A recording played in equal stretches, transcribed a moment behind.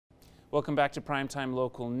Welcome back to Primetime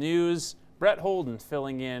Local News. Brett Holden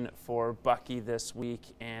filling in for Bucky this week,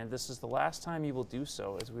 and this is the last time you will do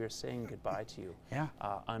so as we are saying goodbye to you,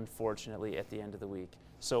 unfortunately, at the end of the week.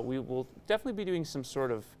 So we will definitely be doing some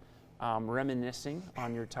sort of reminiscing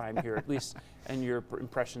on your time here, at least and your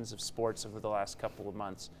impressions of sports over the last couple of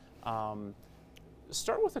months.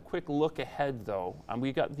 Start with a quick look ahead, though.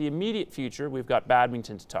 We've got the immediate future. We've got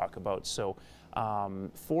badminton to talk about. So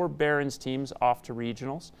 4 Barons teams off to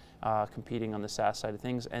regionals, competing on the SAS side of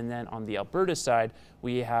things. And then on the Alberta side,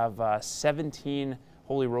 we have 17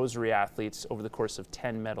 Holy Rosary athletes over the course of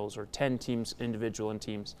 10 medals, or 10 teams, individual and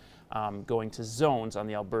teams, going to zones on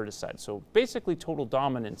the Alberta side. So basically total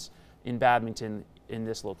dominance in badminton in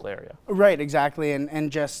this local area. Right, exactly, and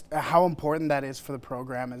just how important that is for the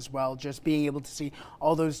program as well. Just being able to see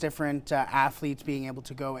all those different athletes being able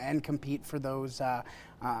to go and compete for those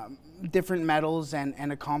different medals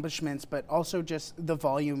and accomplishments, but also just the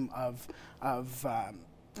volume of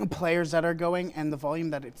players that are going and the volume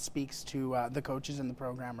that it speaks to the coaches in the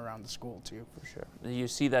program around the school too. For sure. You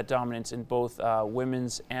see that dominance in both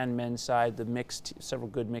women's and men's side, the mixed, several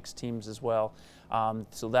good mixed teams as well.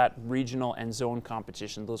 So that regional and zone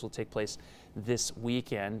competition, those will take place this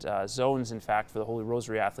weekend. Zones, in fact, for the Holy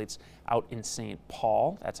Rosary athletes out in St.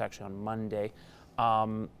 Paul. That's actually on Monday.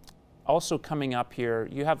 Also coming up here,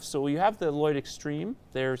 you have the Lloyd Extreme,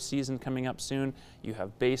 their season coming up soon. You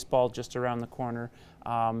have baseball just around the corner.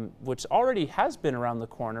 Which already has been around the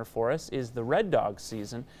corner for us is the Red Dogs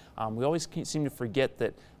season. We always seem to forget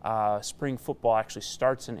that spring football actually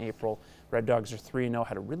starts in April. Red Dogs are 3-0,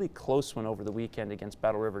 had a really close one over the weekend against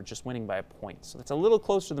Battle River, just winning by a point. So that's a little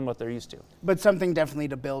closer than what they're used to. But something definitely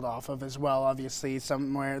to build off of as well, obviously,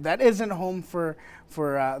 somewhere that isn't home for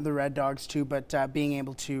the Red Dogs too, but being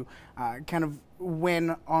able to kind of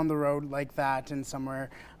win on the road like that and somewhere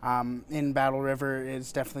in Battle River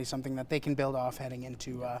is definitely something that they can build off heading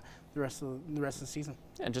into the rest of the season.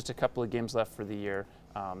 And just a couple of games left for the year.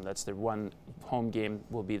 That's their one home game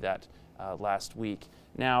will be that last week.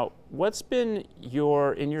 Now, what's been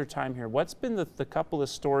in your time here, what's been the couple of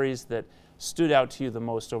stories that stood out to you the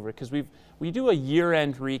most over? Because we do a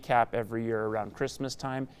year-end recap every year around Christmas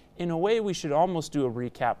time. In a way, we should almost do a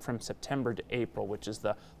recap from September to April, which is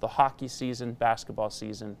the hockey season, basketball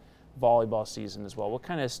season, volleyball season as well. What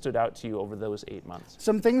kind of stood out to you over those 8 months?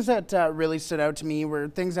 Some things that really stood out to me were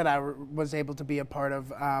things that I was able to be a part of.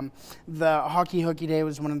 The Hockey Hooky Day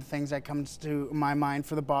was one of the things that comes to my mind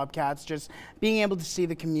for the Bobcats. Just being able to see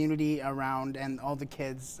the community around and all the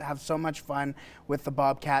kids have so much fun with the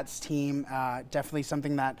Bobcats team. Definitely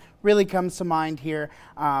something that really comes to mind here.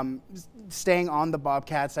 Staying on the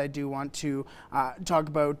Bobcats, I do want to talk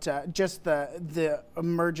about just the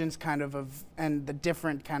emergence kind of and the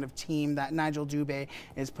different kind of team that Nigel Dubé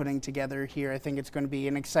is putting together here. I think it's going to be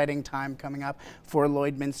an exciting time coming up for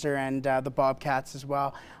Lloydminster and the Bobcats as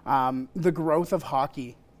well. The growth of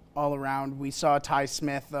hockey all around. We saw Ty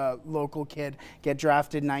Smith, a local kid, get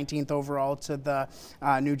drafted 19th overall to the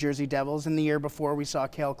New Jersey Devils. In the year before, we saw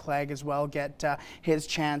Cale Clegg as well get his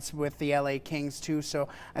chance with the LA Kings too. So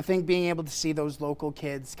I think being able to see those local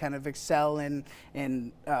kids kind of excel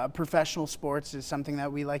in professional sports is something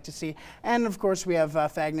that we like to see. And of course, we have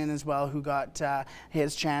Fagnan as well, who got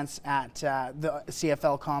his chance at the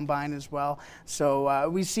CFL Combine as well. So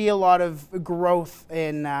we see a lot of growth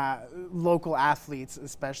in local athletes,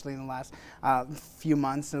 especially in the last few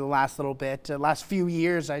months, in the last little bit, last few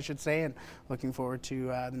years, I should say, and looking forward to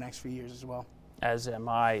the next few years as well. As am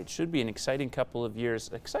I. It should be an exciting couple of years,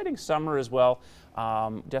 exciting summer as well.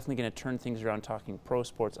 Definitely going to turn things around talking pro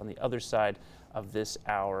sports on the other side of this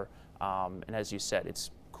hour. And as you said, it's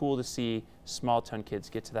cool to see small town kids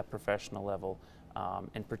get to that professional level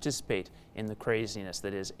and participate in the craziness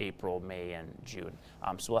that is April, May, and June.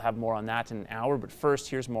 So we'll have more on that in an hour, but first,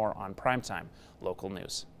 here's more on Primetime Local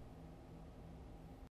News.